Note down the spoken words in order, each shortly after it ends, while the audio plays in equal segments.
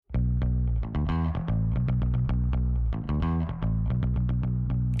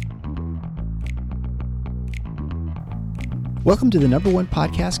Welcome to the number one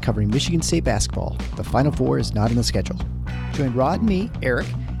podcast covering Michigan State basketball. The Final Four is not on the schedule. Join Rod and me, Eric,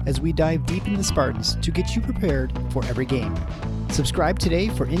 as we dive deep into the Spartans to get you prepared for every game. Subscribe today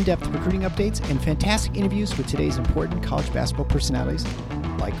for in-depth recruiting updates and fantastic interviews with today's important college basketball personalities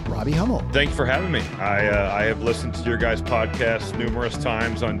like Robbie Hummel. Thanks for having me. I have listened to your guys' podcast numerous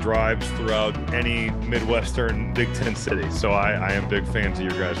times on drives throughout any Midwestern Big Ten city. So I am big fans of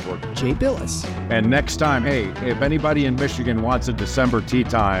your guys' work. Jay Billis. And next time, hey, if anybody in Michigan wants a December tea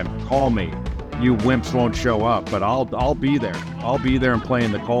time, call me. You wimps won't show up, but I'll be there. I'll be there and play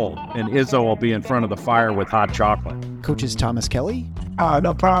in the cold. And Izzo will be in front of the fire with hot chocolate. Coaches Thomas Kelly.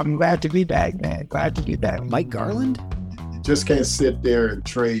 No problem. Glad to be back, man. Glad to be back. Mike Garland. Just can't sit there and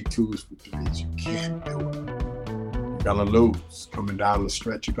trade twos for threes. You can't do it. You're gonna lose. Coming down the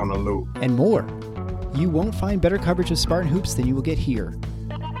stretch, you're gonna lose. And more. You won't find better coverage of Spartan hoops than you will get here.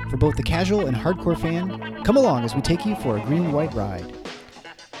 For both the casual and hardcore fan, come along as we take you for a green and white ride.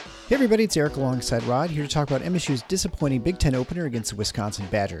 Hey everybody, it's Eric alongside Rod, here to talk about MSU's disappointing Big Ten opener against the Wisconsin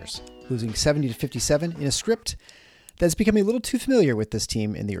Badgers, losing 70-57 in a script that's becoming a little too familiar with this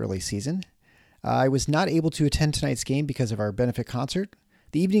team in the early season. I was not able to attend tonight's game because of our benefit concert.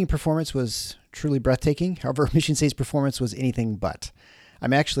 The evening performance was truly breathtaking. However, Michigan State's performance was anything but.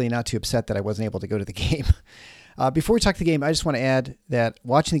 I'm actually not too upset that I wasn't able to go to the game. Before we talk the game, I just want to add that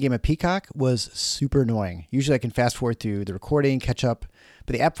watching the game at Peacock was super annoying. Usually I can fast forward through the recording, catch up,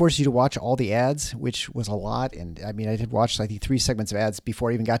 but the app forces you to watch all the ads, which was a lot. And I mean, I did watch, I think, 3 segments of ads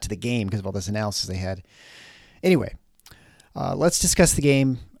before I even got to the game because of all this analysis they had. Anyway, let's discuss the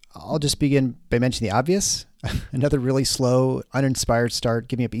game. I'll just begin by mentioning the obvious. Another really slow, uninspired start,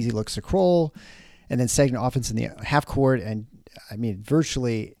 giving up easy looks to Kroll, and then stagnant offense in the half court. And I mean,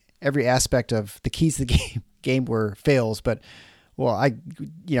 virtually every aspect of the keys to the game were fails. But, well,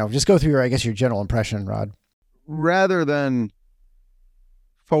 just go through, your general impression, Rod. Rather than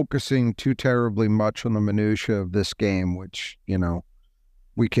focusing too terribly much on the minutia of this game, which,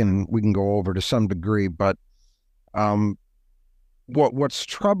 we can go over to some degree, but what's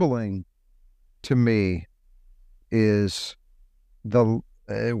troubling to me is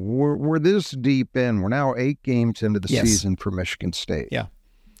we're this deep in. We're now 8 games into the season for Michigan State. Yeah.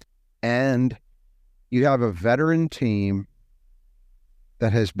 And you have a veteran team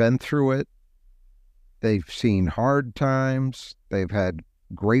that has been through it. They've seen hard times. They've had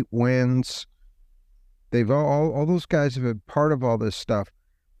great wins. All those guys have been part of all this stuff.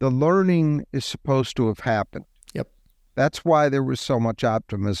 The learning is supposed to have happened. Yep. That's why there was so much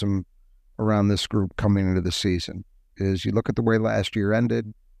optimism around this group coming into the season. Is you look at the way last year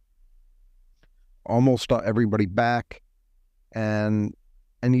ended, almost everybody back, and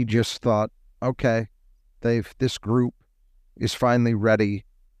you just thought, okay, this group is finally ready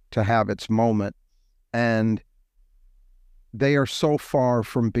to have its moment, and they are so far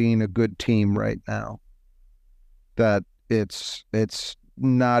from being a good team right now that it's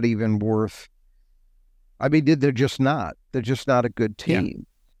not even worth. I mean, they're just not. They're just not a good team.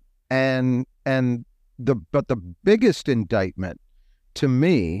 Yeah. But the biggest indictment to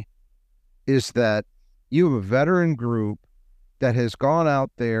me is that you have a veteran group that has gone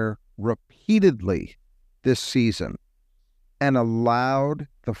out there repeatedly this season and allowed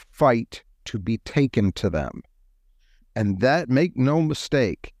the fight to be taken to them. And that, make no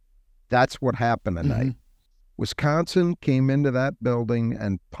mistake, that's what happened tonight. Mm-hmm. Wisconsin came into that building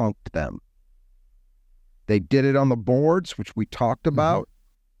and punked them. They did it on the boards, which we talked about.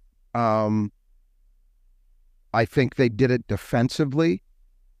 Mm-hmm. I think they did it defensively.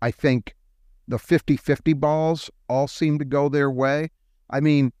 I think the 50-50 balls all seemed to go their way. I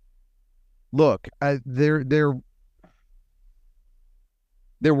mean, look, there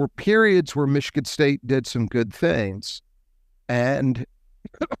were periods where Michigan State did some good things, and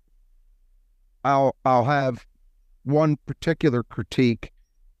I'll have one particular critique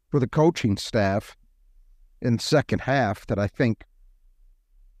for the coaching staff in the second half that I think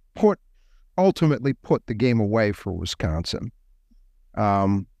ultimately put the game away for Wisconsin.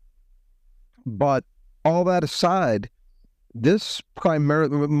 But all that aside, this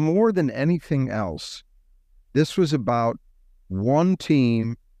primarily, more than anything else, this was about one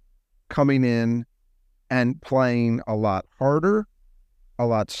team coming in and playing a lot harder, a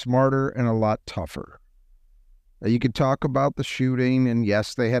lot smarter, and a lot tougher. You could talk about the shooting, and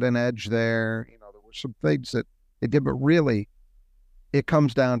yes, they had an edge there. There were some things that they did, but really, it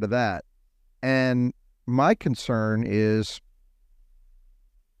comes down to that. And my concern is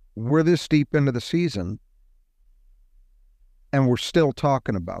we're this deep into the season and we're still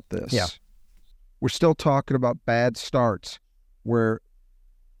talking about this. Yeah. We're still talking about bad starts where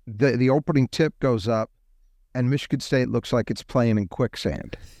the opening tip goes up and Michigan State looks like it's playing in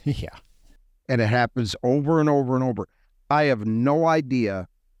quicksand. Yeah. And it happens over and over and over. I have no idea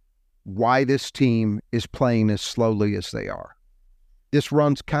why this team is playing as slowly as they are. This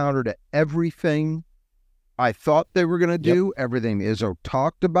runs counter to everything I thought they were going to do, everything Izzo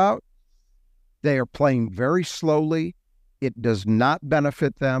talked about. They are playing very slowly. It does not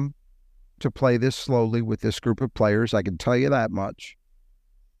benefit them to play this slowly with this group of players. I can tell you that much.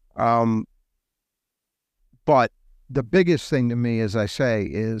 But the biggest thing to me, as I say,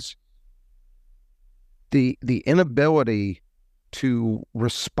 is the inability to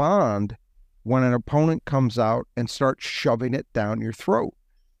respond when an opponent comes out and starts shoving it down your throat.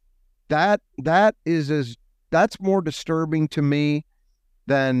 That's more disturbing to me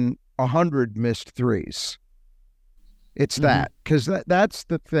than 100 missed threes. It's that, because that's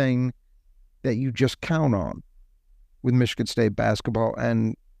the thing that you just count on with Michigan State basketball,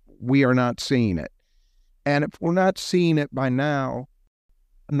 and we are not seeing it. And if we're not seeing it by now,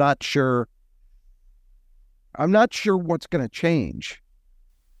 I'm not sure what's going to change.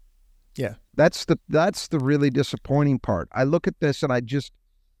 Yeah. That's the really disappointing part. I look at this and I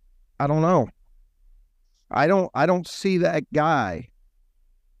don't know. I don't see that guy.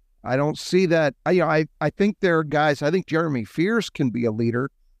 I don't see that. I think there are guys. I think Jeremy Fears can be a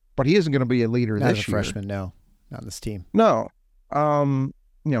leader, but he isn't going to be a leader Not this as a year. freshman, no. Not in this team. No.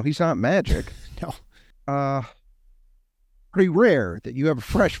 He's not Magic. No. Pretty rare that you have a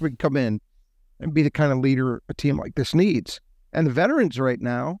freshman come in and be the kind of leader a team like this needs. And the veterans right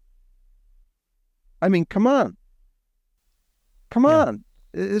now, I mean, come on.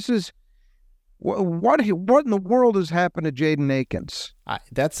 This is what in the world has happened to Jaden Akins?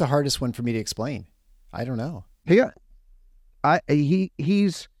 That's the hardest one for me to explain. I don't know. Yeah,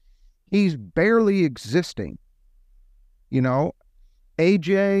 he's barely existing.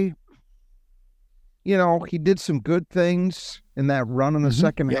 AJ, he did some good things in that run in the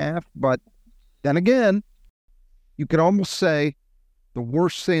second half, but then again, you could almost say the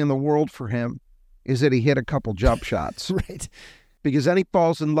worst thing in the world for him is that he hit a couple jump shots. Right. Because then he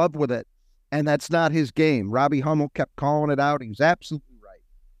falls in love with it, and that's not his game. Robbie Hummel kept calling it out. He was absolutely right.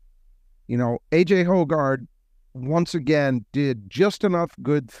 AJ Hoggard, once again, did just enough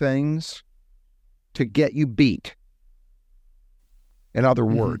good things to get you beat. In other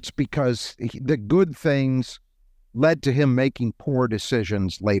words, because the good things led to him making poor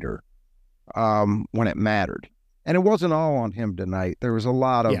decisions later when it mattered. And it wasn't all on him tonight. There was a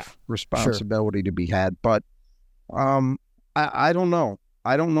lot of responsibility to be had. But I don't know.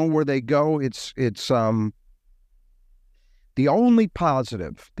 I don't know where they go. It's the only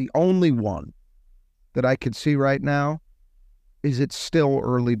positive, the only one that I could see right now is it's still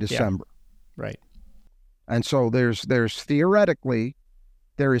early December. Yeah. Right. And so there's theoretically,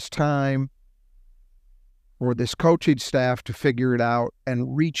 there is time for this coaching staff to figure it out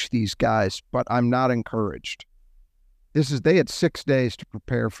and reach these guys, but I'm not encouraged. They had 6 days to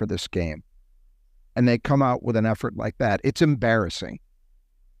prepare for this game, and they come out with an effort like that. It's embarrassing.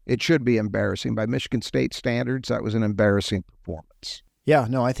 It should be embarrassing. By Michigan State standards, that was an embarrassing performance. Yeah,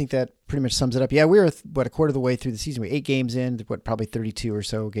 no, I think that pretty much sums it up. Yeah, we're a quarter of the way through the season. We're 8 games in, probably 32 or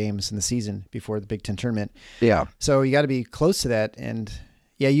so games in the season before the Big Ten tournament. Yeah. So you got to be close to that. And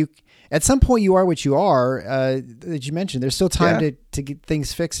yeah, at some point you are what you are, that you mentioned. There's still time to get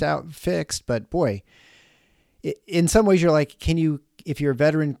things fixed. But boy, in some ways you're like, if you're a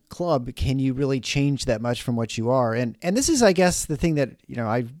veteran club, can you really change that much from what you are? And this is, I guess, the thing that,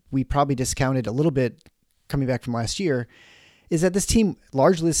 we probably discounted a little bit coming back from last year, is that this team,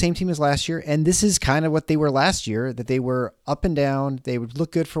 largely the same team as last year, and this is kind of what they were last year, that they were up and down. They would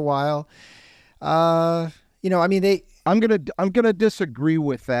look good for a while. I'm gonna disagree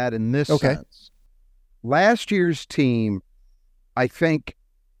with that in this sense. Last year's team, I think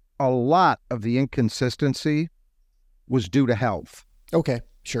a lot of the inconsistency was due to health. Okay,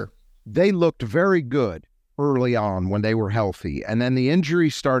 sure. They looked very good early on when they were healthy, and then the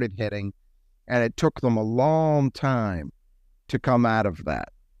injuries started hitting, and it took them a long time to come out of that.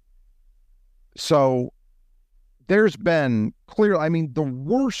 So there's been the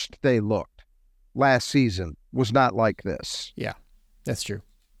worst they looked last season was not like this. Yeah, that's true.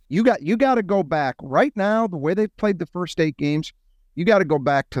 You got to go back right now, the way they've played the first 8 games, you got to go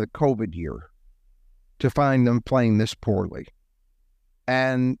back to the COVID year to find them playing this poorly.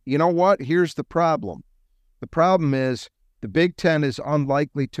 And you know what? Here's the problem. The problem is the Big Ten is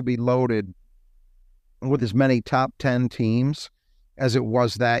unlikely to be loaded with as many top 10 teams as it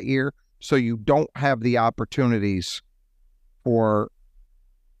was that year. So you don't have the opportunities I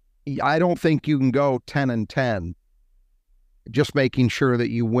don't think you can go 10-10 just making sure that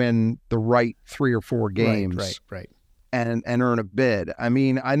you win the right 3 or 4 games. Right. And earn a bid. I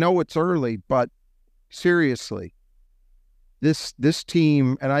mean, I know it's early, but seriously, this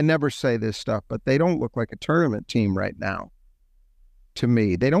team, and I never say this stuff, but they don't look like a tournament team right now. To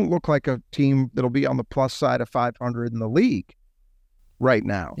me, they don't look like a team that'll be on the plus side of 500 in the league right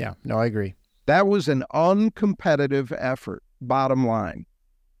now. Yeah, no, I agree. That was an uncompetitive effort, bottom line.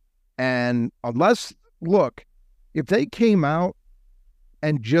 And look, if they came out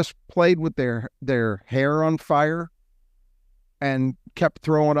and just played with their hair on fire and kept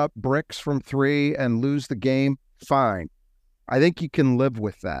throwing up bricks from 3 and lose the game, fine. I think you can live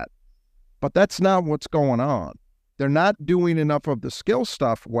with that. But that's not what's going on. They're not doing enough of the skill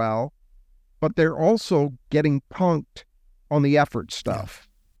stuff well, but they're also getting punked on the effort stuff.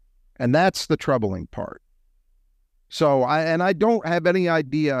 Yeah. And that's the troubling part. So I don't have any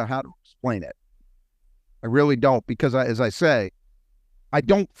idea how to explain it. I really don't, because as I say, I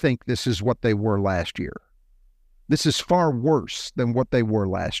don't think this is what they were last year. This is far worse than what they were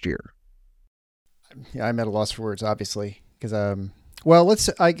last year. Yeah, I'm at a loss for words, obviously, because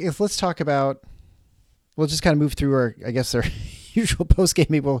let's talk about. We'll just kind of move through our usual post game.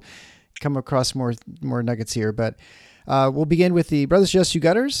 Maybe we'll come across more nuggets here, but we'll begin with the Brothers Just You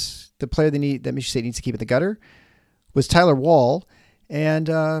Gutters. The player that Michigan State needs to keep in the gutter was Tyler Wall, and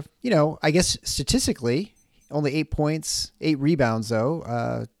I guess statistically only 8 points, 8 rebounds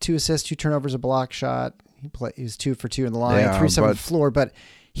though, 2 assists, 2 turnovers, a block shot. He was 2 for 2 in the line, 3-7 on the floor, but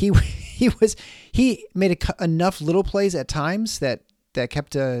he made enough little plays at times that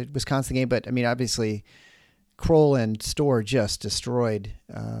kept Wisconsin game. But I mean, obviously, Kroll and Storr just destroyed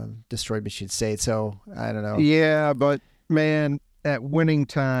Michigan State. So I don't know. Yeah, but man, at winning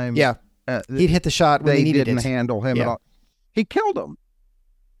time, he'd hit the shot when they needed it. They didn't handle him at all. He killed him.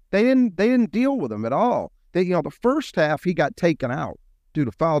 They didn't deal with him at all. The first half he got taken out due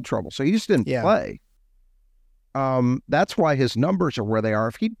to foul trouble, so he just didn't play. That's why his numbers are where they are.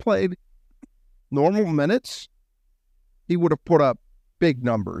 If he'd played normal minutes, he would have put up big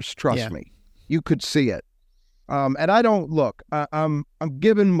numbers. Trust me, you could see it. And I don't look. I'm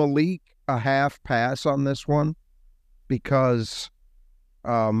giving Malik a half pass on this one because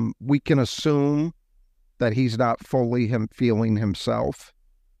we can assume that he's not fully feeling himself.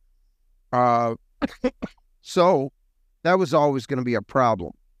 So that was always going to be a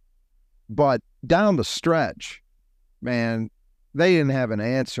problem. But down the stretch, man, they didn't have an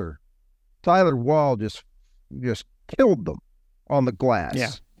answer. Tyler Wall just killed them on the glass. Yeah.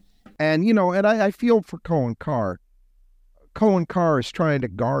 And, and I feel for Cohen Carr. Cohen Carr is trying to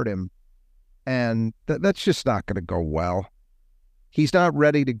guard him, and that's just not going to go well. He's not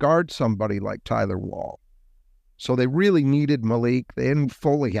ready to guard somebody like Tyler Wall. So they really needed Malik. They didn't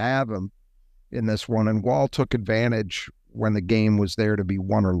fully have him in this one, and Wall took advantage when the game was there to be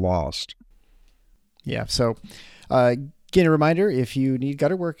won or lost. Yeah, so again, a reminder, if you need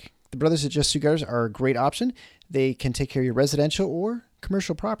gutter work, the Brothers at Just You Gutters are a great option. They can take care of your residential or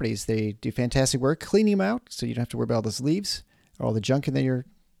commercial properties. They do fantastic work cleaning them out, so you don't have to worry about all those leaves or all the junk in your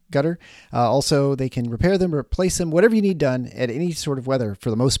gutter. Also, they can repair them, replace them, whatever you need done at any sort of weather for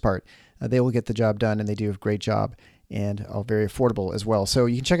the most part. They will get the job done, and they do a great job and are very affordable as well. So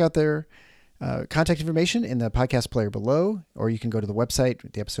you can check out their contact information in the podcast player below, or you can go to the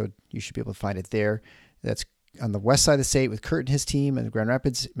website. The episode, you should be able to find it there. That's on the west side of the state with Kurt and his team in the Grand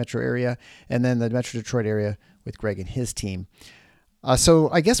Rapids metro area, and then the Metro Detroit area with Greg and his team. So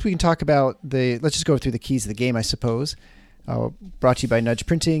I guess we can talk about let's just go through the keys of the game, I suppose. Brought to you by Nudge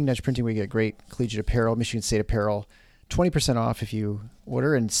Printing. Nudge Printing, we get great collegiate apparel, Michigan State apparel, 20% off if you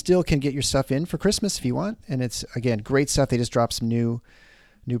order, and still can get your stuff in for Christmas if you want. And it's, again, great stuff. They just dropped some new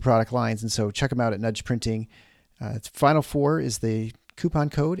product lines, and so check them out at Nudge Printing. It's Final Four is the coupon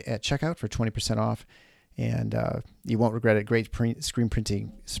code at checkout for 20% off, and you won't regret it. Great screen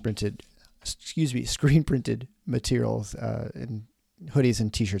printed materials and hoodies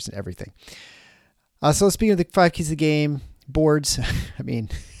and t-shirts and everything. So speaking of the 5 keys of the game, boards, I mean,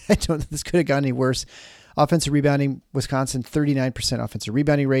 I don't know, this could have gone any worse. Offensive rebounding, Wisconsin, 39% offensive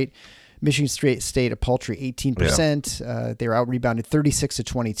rebounding rate. Michigan State, a paltry 18%. Yeah. They were out-rebounded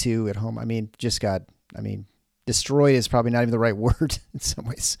 36-22 at home. I mean, destroyed is probably not even the right word in some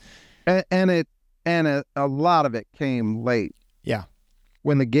ways. And a lot of it came late. Yeah.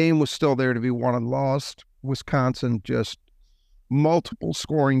 When the game was still there to be won and lost, Wisconsin just multiple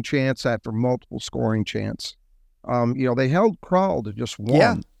scoring chance after multiple scoring chance. They held Kroll to just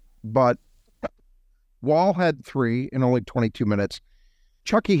one, but Wall had 3 in only 22 minutes.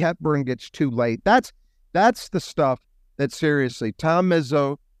 Chucky Hepburn gets 2 late. That's the stuff that, seriously, Tom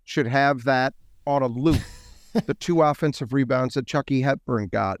Izzo should have that on a loop the 2 offensive rebounds that Chucky Hepburn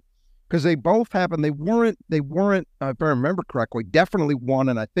got, because they both happened. They weren't, if I remember correctly, definitely one,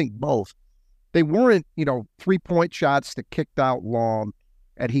 and I think both. They weren't, 3-point shots that kicked out long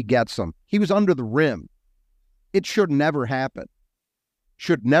and he gets them. He was under the rim. It should never happen.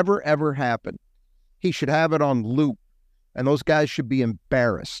 Should never, ever happen. He should have it on loop, and those guys should be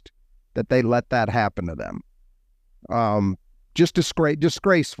embarrassed that they let that happen to them. Just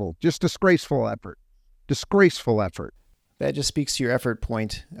disgraceful effort. Disgraceful effort. That just speaks to your effort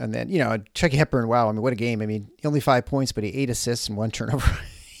point. And then, Chucky Hepburn, wow, I mean, what a game. I mean, only 5 points, but he 8 assists and 1 turnover.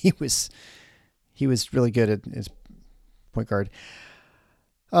 He was really good at his point guard.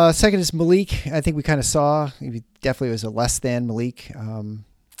 Second is Malik. I think we kind of saw, he definitely was a less than Malik.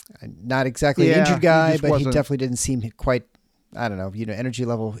 Not exactly an injured guy, but he definitely didn't seem quite, I don't know, energy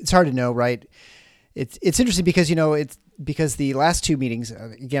level. It's hard to know, right? It's interesting because, because the last 2 meetings,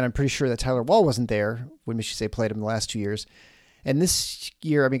 again, I'm pretty sure that Tyler Wall wasn't there when Michigan State played him the last 2 years. And this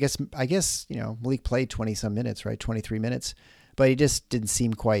year, I mean, I guess, Malik played 20 some minutes, right? 23 minutes, but he just didn't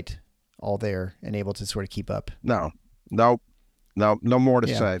seem quite all there and able to sort of keep up. No more to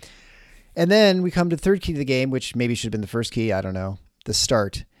say. And then we come to the third key to the game, which maybe should have been the first key. I don't know, the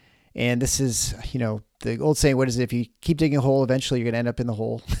start. And this is, the old saying, what is it? If you keep digging a hole, eventually you're going to end up in the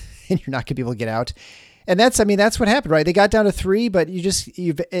hole and you're not going to be able to get out. And that's what happened, right? They got down to 3, but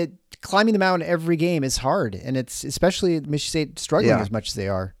climbing the mountain every game is hard. And it's especially Michigan State struggling as much as they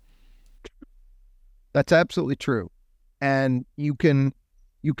are. That's absolutely true. And you can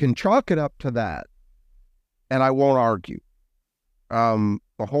chalk it up to that. And I won't argue. The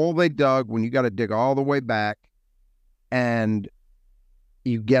hole they dug, when you got to dig all the way back and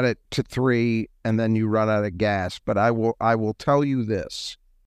you get it to 3 and then you run out of gas. But I will tell you this.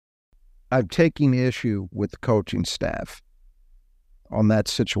 I'm taking issue with the coaching staff on that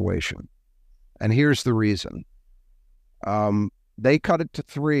situation. And here's the reason. They cut it to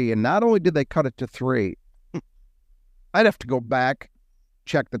 3, and not only did they cut it to 3, I'd have to go back,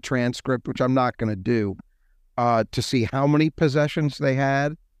 check the transcript, which I'm not going to do, to see how many possessions they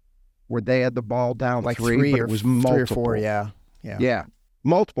had where they had the ball down like 3, but it was multiple. 3 or 4, yeah.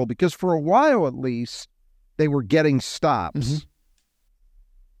 Multiple, because for a while at least, they were getting stops. Mm-hmm.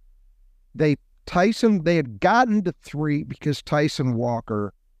 They had gotten to 3 because Tyson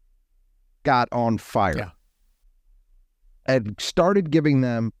Walker got on fire. Yeah. And started giving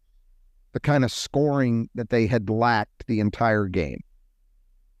them the kind of scoring that they had lacked the entire game.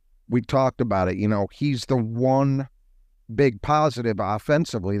 We talked about it. He's the one big positive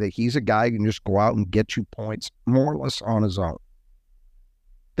offensively, that he's a guy who can just go out and get you points more or less on his own.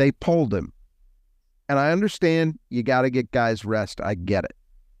 They pulled him. And I understand you got to get guys rest. I get it.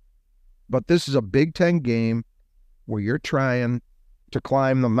 But this is a Big Ten game where you're trying to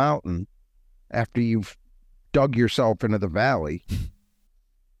climb the mountain after you've dug yourself into the valley.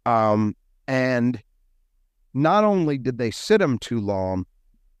 And not only did they sit him too long,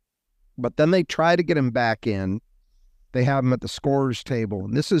 but then they try to get him back in. They have him at the scorer's table.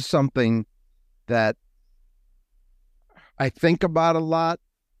 And this is something that I think about a lot.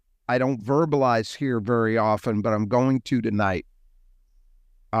 I don't verbalize here very often, but I'm going to tonight.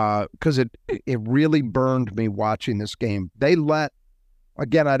 Because it really burned me watching this game. They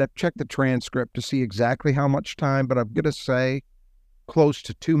again, I'd have to check the transcript to see exactly how much time, but I'm going to say close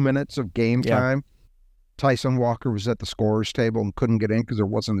to 2 minutes of game time. Tyson Walker was at the scorer's table and couldn't get in because there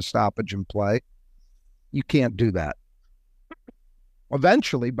wasn't a stoppage in play. You can't do that.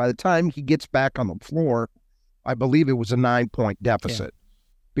 Eventually, by the time he gets back on the floor, I believe it was a 9-point deficit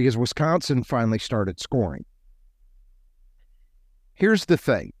because Wisconsin finally started scoring. Here's the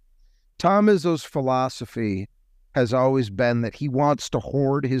thing. Tom Izzo's philosophy has always been that he wants to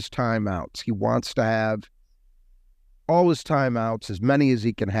hoard his timeouts. He wants to have all his timeouts, as many as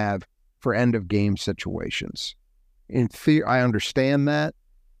he can have, for end-of-game situations. In theory, I understand that.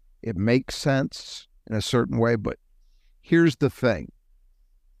 It makes sense in a certain way, but here's the thing.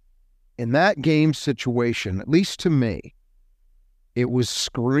 In that game situation, at least to me, it was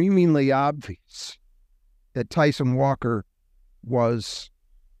screamingly obvious that Tyson Walker was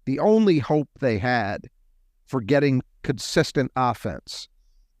the only hope they had for getting consistent offense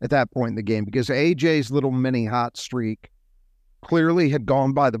at that point in the game, because AJ's little mini hot streak clearly had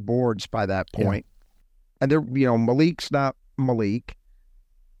gone by the boards by that point. And there, Malik's not Malik.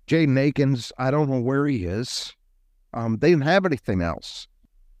 Jaden Akins, I don't know where he is. They didn't have anything else.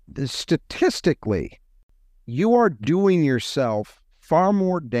 Statistically, you are doing yourself far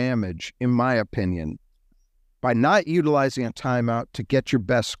more damage, in my opinion, by not utilizing a timeout to get your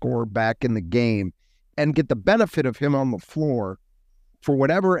best scorer back in the game and get the benefit of him on the floor for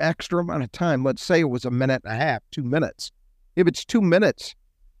whatever extra amount of time, let's say it was a minute and a half, 2 minutes. If it's 2 minutes,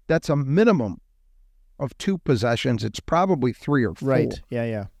 that's a minimum of 2 possessions. It's probably 3 or 4. Right.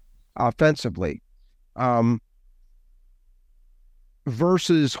 Yeah. Offensively.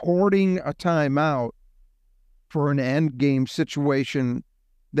 Versus hoarding a timeout for an end game situation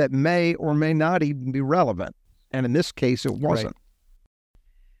that may or may not even be relevant. And in this case, it wasn't. Right.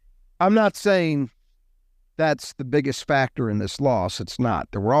 I'm not saying that's the biggest factor in this loss. It's not.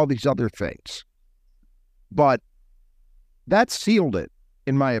 There were all these other things. But that sealed it,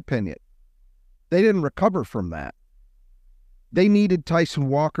 in my opinion. They didn't recover from that. They needed Tyson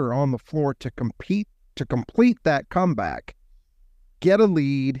Walker on the floor to complete that comeback, get a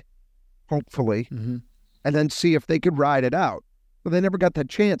lead, hopefully, and then see if they could ride it out. But they never got that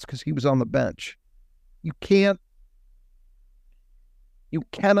chance because he was on the bench. You cannot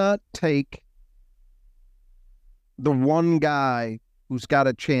take the one guy who's got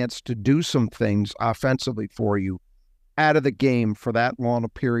a chance to do some things offensively for you out of the game for that long a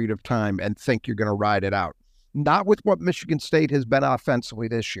period of time and think you're going to ride it out. Not with what Michigan State has been offensively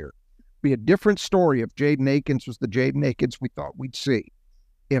this year. Be a different story if Jaden Akins was the Jaden Akins we thought we'd see.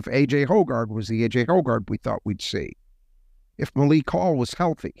 If A.J. Hoggard was the A.J. Hoggard we thought we'd see. If Malik Hall was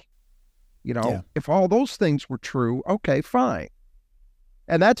healthy. If all those things were true, okay, fine.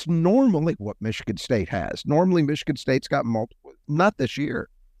 And that's normally what Michigan State has. Normally Michigan State's got multiple. Not this year.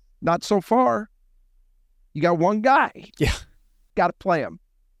 Not so far. You got one guy. Yeah. Got to play him.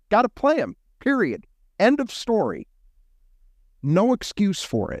 Got to play him. Period. End of story. No excuse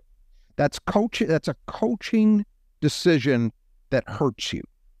for it. That's coaching. That's a coaching decision that hurts you.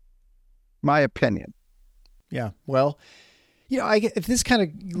 My opinion. Yeah. Well, if this kind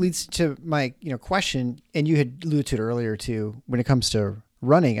of leads to my, question, and you had alluded to it earlier too, when it comes to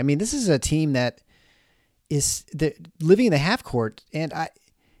running. I mean, this is a team that is living in the half court, and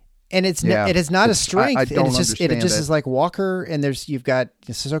it is not a strength. It just is like Walker, and you've got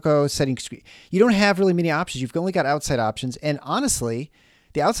Sissoko setting screen. You don't have really many options. You've only got outside options, and honestly,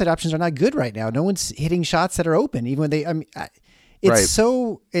 the outside options are not good right now. No one's hitting shots that are open, even when they. I mean,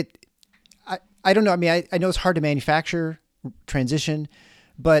 I don't know. I mean, I know it's hard to manufacture transition,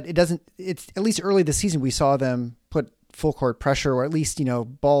 but it doesn't. It's at least early this season we saw them put full court pressure, or at least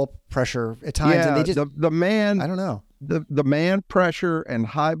ball pressure at times. Yeah, and they just the man. I don't know. The man pressure and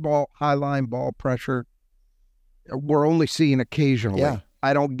high line ball pressure, we're only seeing occasionally. Yeah.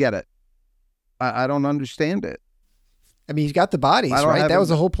 I don't get it. I don't understand it. I mean, he's got the bodies, right? That was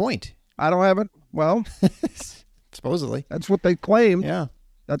the whole point. I don't have it. Well, supposedly. That's what they claimed. Yeah.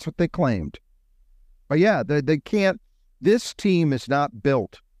 That's what they claimed. But yeah, they can't. This team is not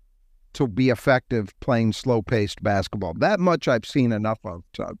built to be effective playing slow-paced basketball. That much I've seen enough of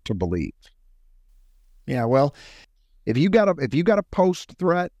to believe. Yeah, well, if you got a post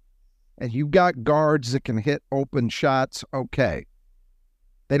threat and you got guards that can hit open shots, okay.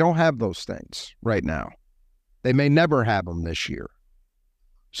 They don't have those things right now. They may never have them this year.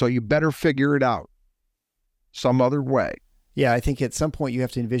 So you better figure it out some other way. Yeah, I think at some point you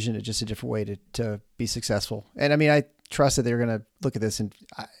have to envision it just a different way to be successful. And I mean, I trust that they're going to look at this, and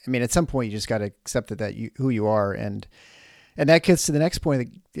I mean, at some point you just got to accept that who you are, and that gets to the next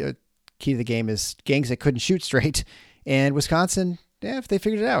point. The key to the game is gangs that couldn't shoot straight, and Wisconsin, if they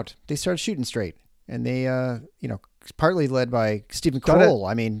figured it out, they started shooting straight, and they, partly led by Stephen Kroll.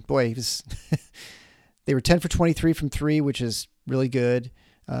 I mean, boy, he was they were 10 for 23 from 3, which is really good,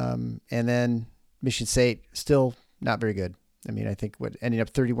 and then Michigan State still not very good. I mean, I think ending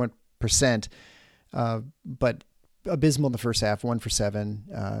up 31%, but abysmal in the first half, 1 for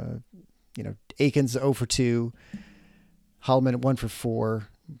 7. Akins 0 for 2, Holloman 1 for 4.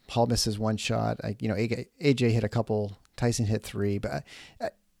 Hall misses 1 shot. AJ hit a couple. Tyson hit 3, but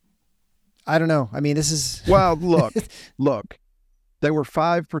I don't know. I mean, this is well. Look, they were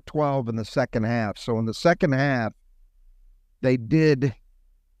 5 for 12 in the second half. So in the second half, they did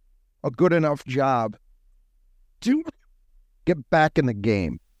a good enough job to get back in the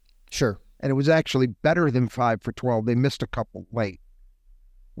game. Sure. And it was actually better than 5 for 12. They missed a couple late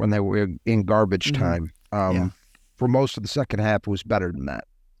when they were in garbage time. For most of the second half, it was better than that.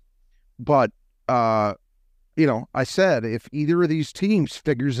 But, I said, if either of these teams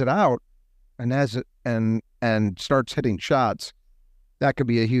figures it out and starts hitting shots, that could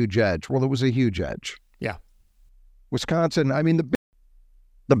be a huge edge. Well, it was a huge edge. Yeah. Wisconsin, I mean,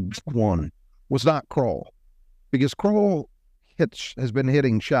 the big one was not Kroll, because Kroll has been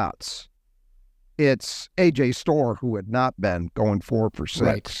hitting shots. It's A.J. Storr who had not been going 4 for 6.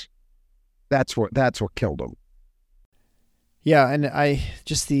 Right. That's what killed him. Yeah, and I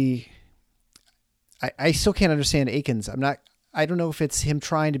still can't understand Akins. I don't know if it's him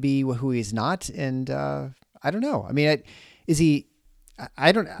trying to be who he's not. And I don't know. I mean, is he,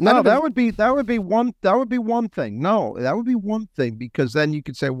 I don't know. That would be one thing. No, that would be one thing, because then you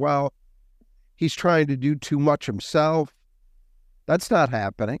could say, well, he's trying to do too much himself. That's not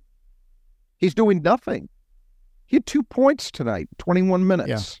happening. He's doing nothing. He had 2 points tonight, 21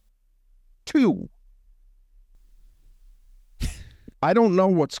 minutes. Yeah. 2. I don't know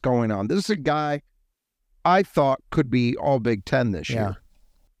what's going on. This is a guy I thought could be all Big Ten this year.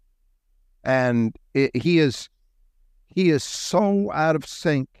 And he is so out of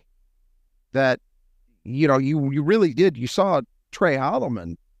sync that, you really did. You saw Trey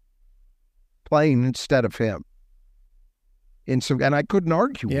Holloman playing instead of him. And I couldn't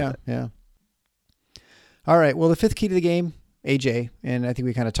argue with it. Yeah. All right. Well, the fifth key to the game, AJ, and I think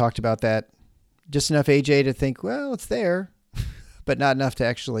we kind of talked about that. Just enough AJ to think, well, it's there, but not enough to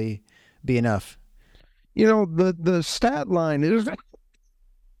actually be enough. The stat line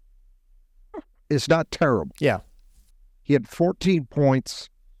is not terrible. Yeah. He had 14 points,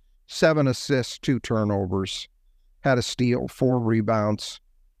 7 assists, 2 turnovers, had a steal, 4 rebounds,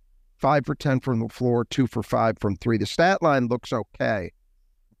 5 for 10 from the floor, 2 for 5 from 3. The stat line looks okay,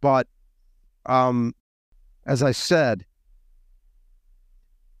 but as I said,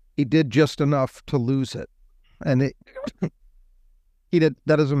 he did just enough to lose it, and that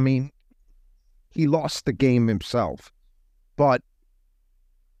doesn't mean he lost the game himself. But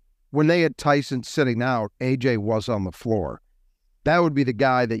when they had Tyson sitting out, AJ was on the floor. That would be the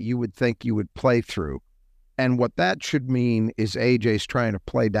guy that you would think you would play through. And what that should mean is AJ's trying to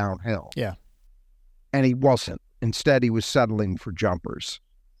play downhill. Yeah. And he wasn't. Instead, he was settling for jumpers.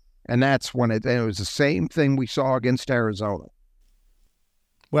 And that's when it was the same thing we saw against Arizona.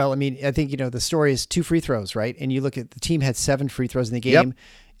 Well, I mean, I think, the story is 2 free throws, right? And you look at the team had 7 free throws in the game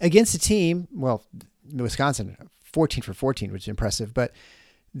against a team, well, Wisconsin, 14 for 14, which is impressive. But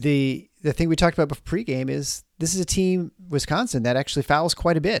the thing we talked about pregame is this is a team, Wisconsin, that actually fouls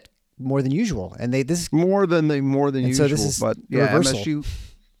quite a bit, more than usual. And this is more than usual. So this is but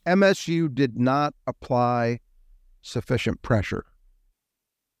MSU did not apply sufficient pressure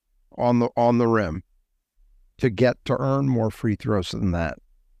on the rim to earn more free throws than that.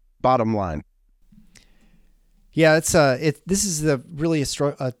 Bottom line. Yeah, this is really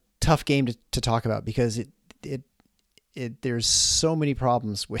a tough game to talk about, because there's so many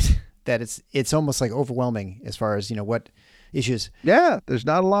problems with that. It's almost like overwhelming as far as, what issues. Yeah. There's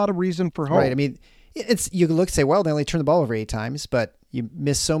not a lot of reason for hope. Right. I mean, you can look and say, well, they only turned the ball over 8 times, but you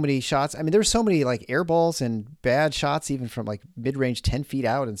miss so many shots. I mean, there were so many like air balls and bad shots, even from like mid-range 10 feet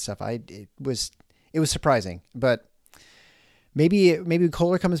out and stuff. It was surprising, but maybe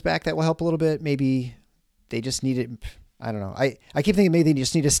Kohler comes back. That will help a little bit. Maybe they just need it. I don't know. I keep thinking maybe they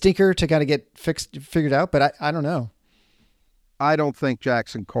just need a stinker to kind of get figured out, but I don't know. I don't think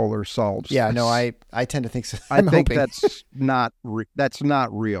Jackson Kohler solves. Yeah, this. no, I tend to think so. I think that's not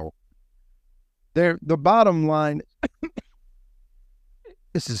real. The bottom line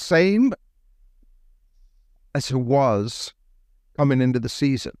is the same as it was coming into the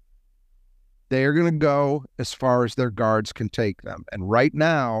season. They are going to go as far as their guards can take them. And right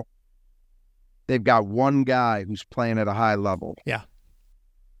now, they've got one guy who's playing at a high level. Yeah.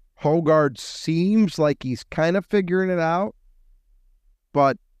 Hogard seems like he's kind of figuring it out,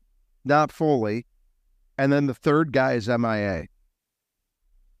 but not fully. And then the third guy is MIA.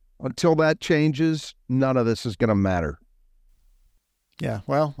 Until that changes, none of this is going to matter. Yeah,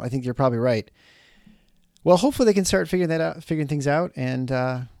 well, I think you're probably right. Well, hopefully they can start figuring things out,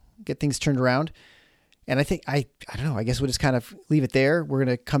 and get things turned around. And I think I don't know. I guess we'll just kind of leave it there. We're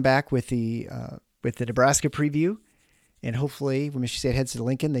going to come back with the Nebraska preview, and hopefully when Michigan State heads to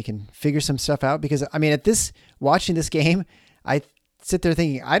Lincoln, they can figure some stuff out. Because I mean, watching this game, I sit there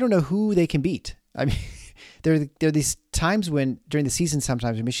thinking, I don't know who they can beat. I mean, there are these times when during the season,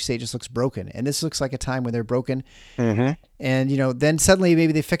 sometimes when Michigan State just looks broken, and this looks like a time when they're broken. Mm-hmm. And then suddenly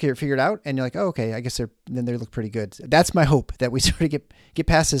maybe they figure it out, and you're like, oh, okay, I guess they look pretty good. That's my hope, that we sort of get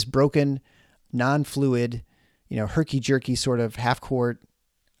past this broken, non-fluid, herky-jerky sort of half-court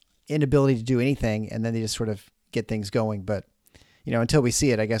inability to do anything, and then they just sort of get things going. But until we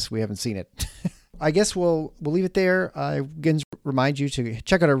see it, I guess we haven't seen it. I guess we'll leave it there. I again remind you to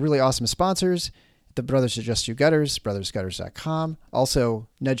check out our really awesome sponsors, the Brothers That Just Do Gutters, brothersgutters.com. Also,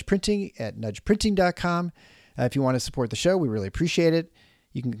 Nudge Printing at nudgeprinting.com. If you want to support the show, we really appreciate it.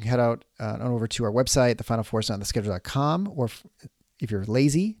 You can head out on over to our website, thefinalfoursontheschedule.com, or if you're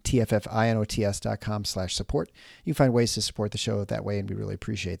lazy, tffinots.com/support. You can find ways to support the show that way, and we really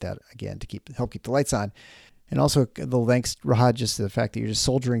appreciate that, again, to help keep the lights on. And also, a little thanks, Rahad, just to the fact that you're just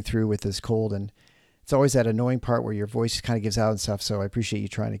soldiering through with this cold, and it's always that annoying part where your voice kind of gives out and stuff. So I appreciate you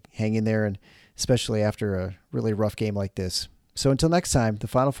trying to hang in there, and especially after a really rough game like this. So until next time, the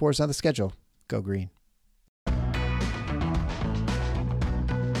Final Four is on the schedule. Go Green.